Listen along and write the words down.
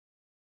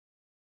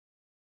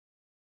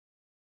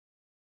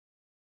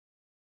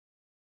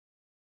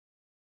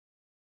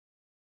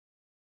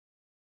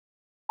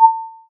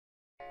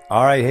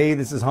All right, hey,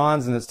 this is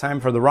Hans, and it's time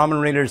for the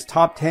Ramen Raiders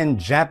Top 10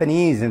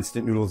 Japanese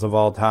Instant Noodles of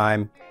All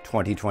Time,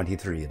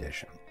 2023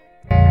 edition.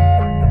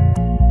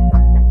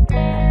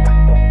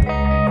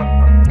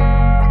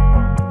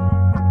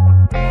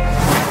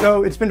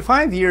 So it's been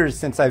 5 years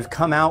since I've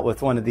come out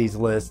with one of these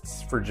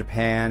lists for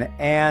Japan,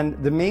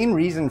 and the main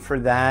reason for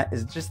that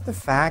is just the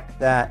fact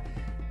that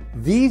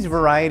these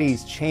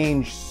varieties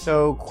change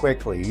so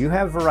quickly. You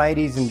have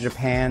varieties in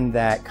Japan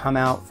that come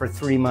out for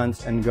 3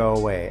 months and go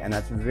away, and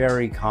that's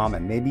very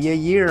common. Maybe a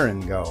year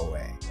and go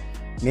away.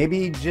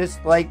 Maybe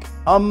just like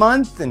a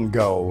month and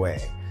go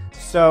away.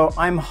 So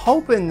I'm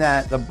hoping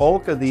that the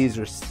bulk of these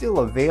are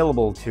still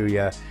available to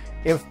you.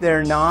 If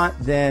they're not,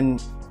 then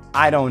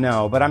I don't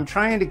know. But I'm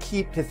trying to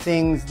keep to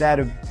things that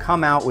have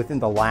come out within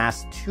the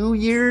last 2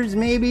 years,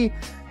 maybe,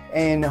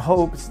 in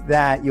hopes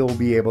that you'll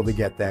be able to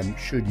get them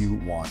should you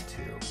want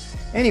to.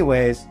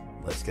 Anyways,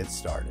 let's get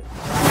started.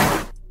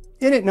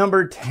 In at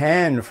number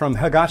 10 from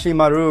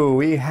Higashimaru,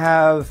 we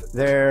have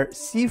their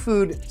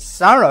seafood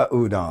Sara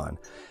udon.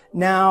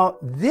 Now,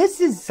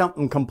 this is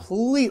something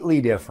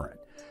completely different.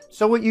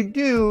 So what you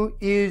do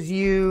is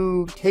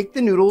you take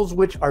the noodles,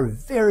 which are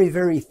very,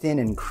 very thin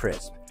and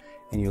crisp,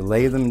 and you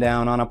lay them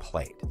down on a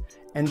plate.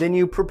 And then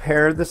you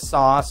prepare the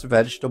sauce,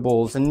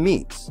 vegetables, and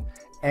meats,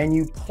 and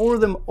you pour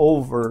them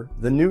over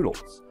the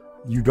noodles.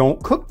 You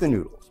don't cook the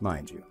noodles,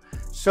 mind you.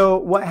 So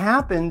what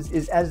happens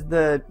is as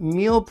the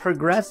meal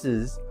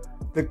progresses,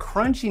 the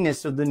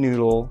crunchiness of the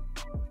noodle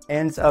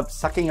ends up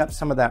sucking up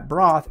some of that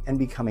broth and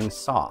becoming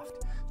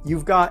soft.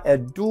 You've got a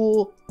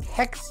dual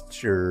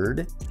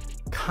textured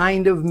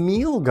kind of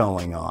meal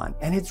going on,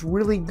 and it's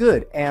really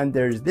good. And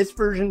there's this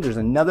version, there's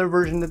another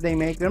version that they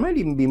make. There might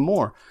even be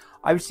more.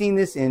 I've seen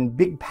this in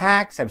big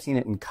packs, I've seen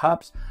it in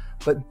cups,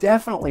 but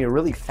definitely a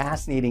really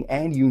fascinating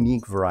and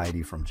unique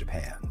variety from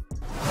Japan.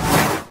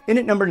 In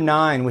at number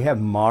 9, we have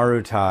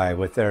Marutai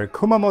with their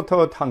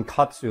Kumamoto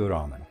Tonkotsu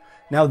ramen.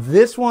 Now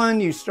this one,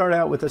 you start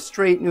out with a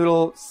straight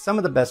noodle. Some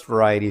of the best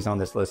varieties on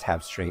this list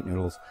have straight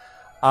noodles.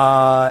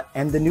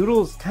 And the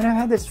noodles kind of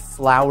have this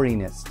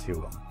floweriness to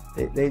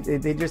them.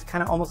 They just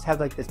kind of almost have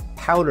like this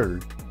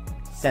powdered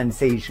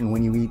sensation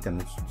when you eat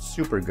them. It's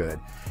super good.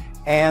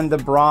 And the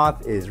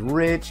broth is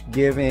rich,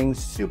 giving,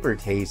 super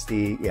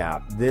tasty. Yeah,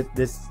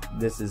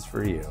 this is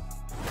for you.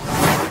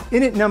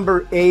 In at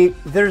number 8,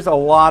 there's a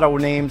lot of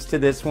names to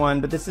this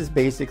one, but this is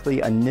basically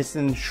a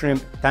Nissin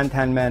shrimp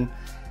tantanmen.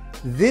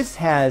 This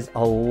has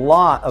a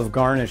lot of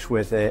garnish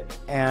with it,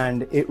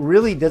 and it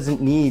really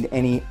doesn't need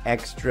any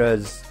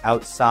extras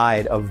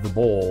outside of the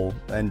bowl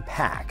and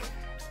pack.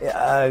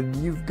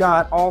 You've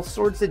got all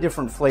sorts of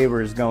different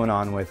flavors going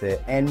on with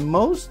it, and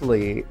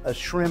mostly a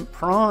shrimp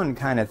prawn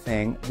kind of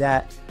thing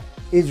that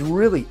is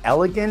really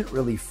elegant,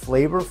 really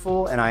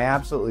flavorful, and I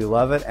absolutely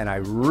love it, and I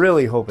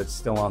really hope it's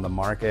still on the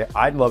market.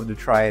 I'd love to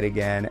try it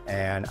again,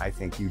 and I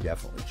think you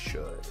definitely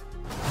should.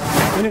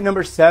 In at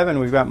number 7,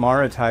 we've got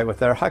Marutai with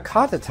their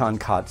Hakata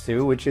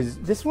Tonkotsu, which is,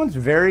 this one's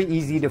very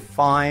easy to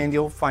find.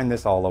 You'll find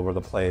this all over the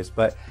place,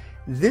 but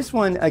this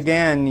one,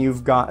 again,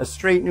 you've got a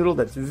straight noodle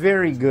that's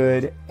very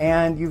good,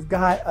 and you've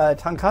got a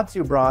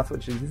tonkotsu broth,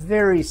 which is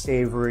very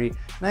savory,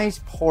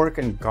 nice pork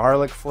and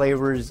garlic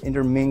flavors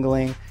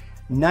intermingling,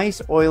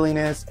 nice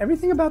oiliness.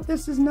 Everything about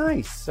this is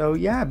nice. So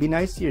yeah, be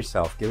nice to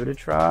yourself. Give it a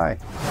try.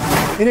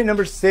 In at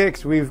number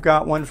 6, we've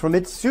got one from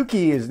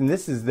Itsuki, and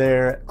this is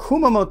their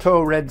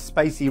Kumamoto Red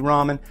Spicy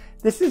Ramen.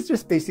 This is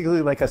just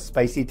basically like a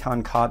spicy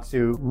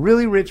tonkotsu.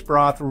 Really rich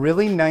broth,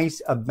 really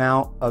nice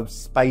amount of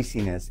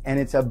spiciness, and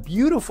it's a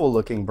beautiful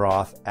looking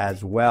broth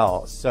as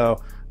well.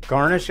 So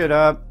garnish it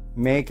up,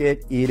 make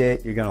it, eat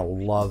it. You're gonna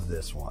love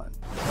this one.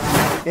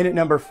 In at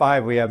number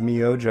 5, we have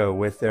Myojo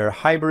with their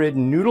hybrid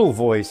noodle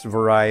voice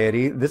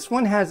variety. This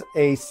one has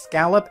a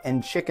scallop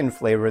and chicken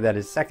flavor that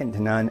is second to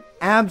none.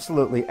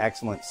 Absolutely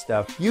excellent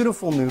stuff.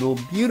 Beautiful noodle,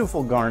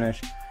 beautiful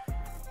garnish.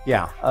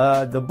 Yeah,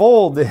 the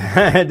bowl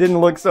didn't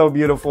look so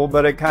beautiful,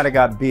 but it kind of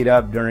got beat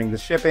up during the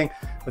shipping.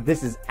 But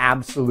this is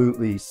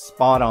absolutely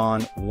spot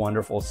on,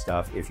 wonderful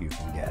stuff if you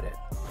can get it.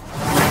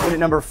 In at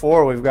number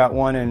 4, we've got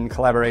one in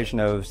collaboration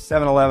of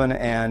 7-Eleven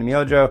and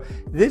Myojo.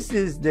 This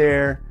is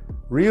their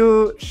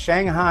Ryu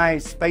Shanghai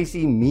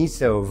Spicy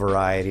Miso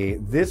variety.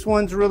 This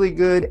one's really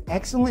good,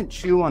 excellent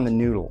chew on the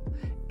noodle.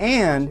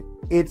 And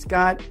it's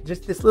got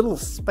just this little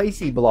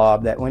spicy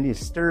blob that when you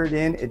stir it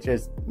in, it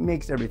just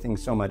makes everything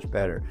so much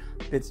better.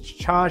 It's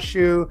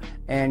chashu,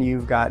 and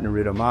you've got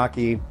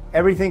narutomaki.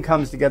 Everything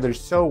comes together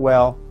so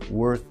well,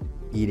 worth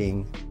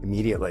eating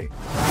immediately.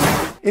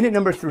 In at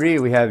number 3,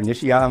 we have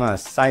Nishiyama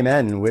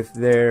Seimen with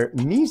their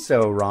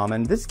miso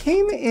ramen. This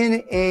came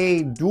in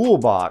a dual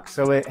box,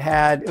 so it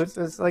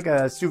was like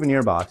a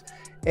souvenir box.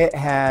 It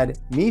had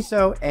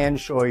miso and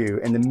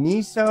shoyu, and the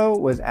miso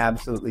was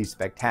absolutely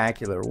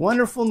spectacular.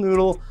 Wonderful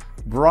noodle,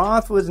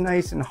 broth was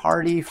nice and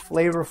hearty,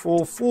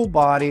 flavorful,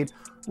 full-bodied.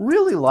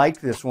 Really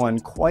liked this one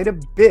quite a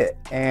bit,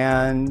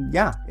 and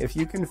yeah, if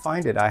you can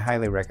find it, I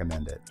highly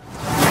recommend it.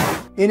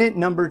 In at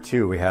number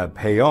 2, we have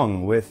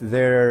Peyoung with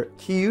their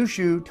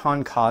Kyushu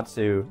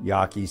Tonkotsu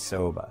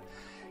Yakisoba.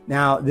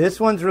 Now, this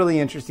one's really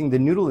interesting. The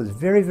noodle is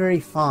very, very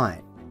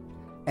fine.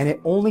 and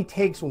it only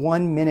takes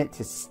 1 minute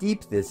to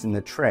steep this in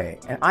the tray.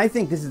 And I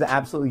think this is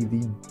absolutely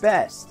the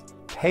best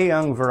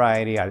Peyoung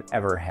variety I've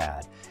ever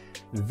had.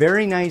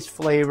 Very nice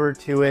flavor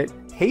to it.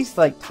 Tastes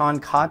like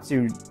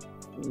tonkotsu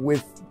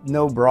with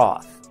no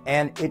broth.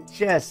 And it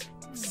just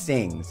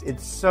sings.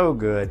 It's so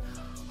good.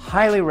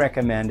 Highly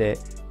recommend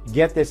it.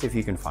 Get this if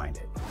you can find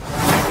it.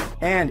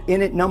 And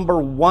in at number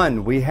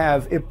 1, we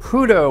have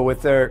Ippudo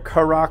with their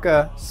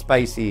Karaka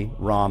spicy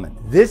ramen.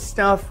 This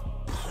stuff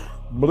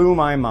blew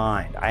my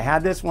mind. I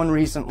had this one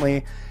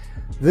recently.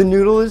 The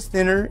noodle is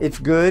thinner, it's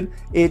good.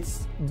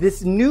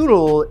 This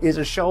noodle is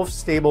a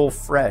shelf-stable,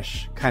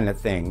 fresh kind of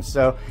thing.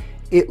 So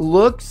it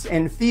looks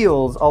and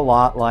feels a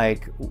lot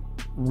like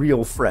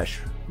real fresh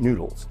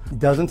noodles. It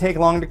doesn't take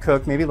long to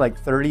cook, maybe like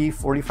 30,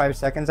 45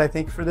 seconds, I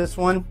think, for this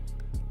one.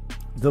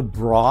 The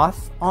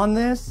broth on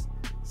this,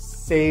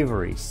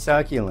 savory,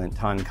 succulent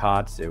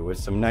tonkotsu with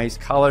some nice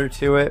color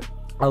to it.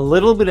 A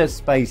little bit of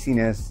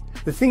spiciness.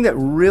 The thing that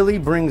really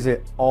brings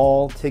it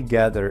all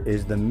together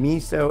is the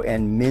miso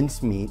and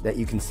mincemeat that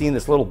you can see in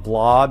this little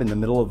blob in the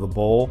middle of the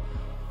bowl.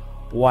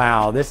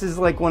 Wow, this is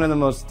like one of the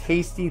most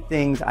tasty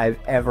things I've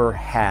ever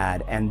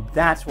had, and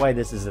that's why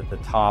this is at the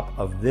top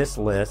of this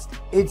list.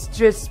 It's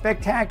just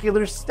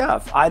spectacular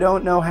stuff. I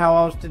don't know how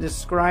else to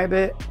describe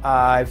it.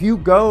 If you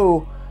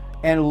go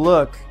and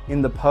look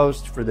in the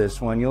post for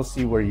this one, you'll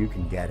see where you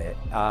can get it.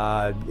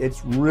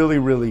 It's really,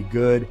 really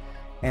good,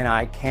 and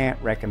I can't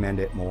recommend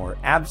it more.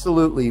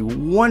 Absolutely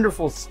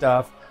wonderful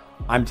stuff.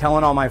 I'm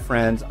telling all my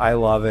friends, I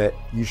love it.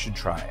 You should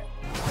try it.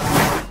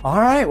 All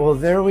right, well,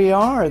 there we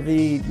are,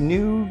 the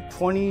new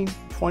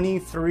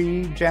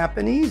 2023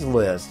 Japanese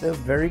list.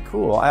 Very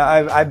cool.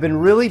 I've been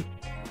really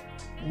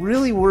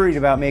worried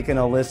about making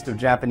a list of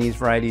Japanese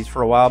varieties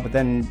for a while, but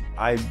then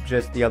I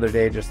just the other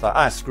day just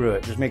thought, screw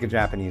it, just make a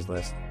Japanese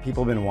list.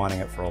 People have been wanting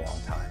it for a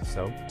long time,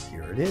 so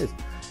here it is.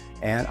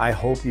 And I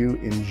hope you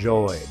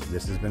enjoyed.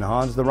 This has been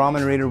Hans the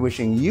Ramen Raider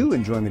wishing you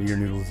enjoyment of your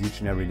noodles each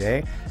and every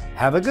day.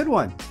 Have a good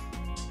one.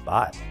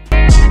 Bye.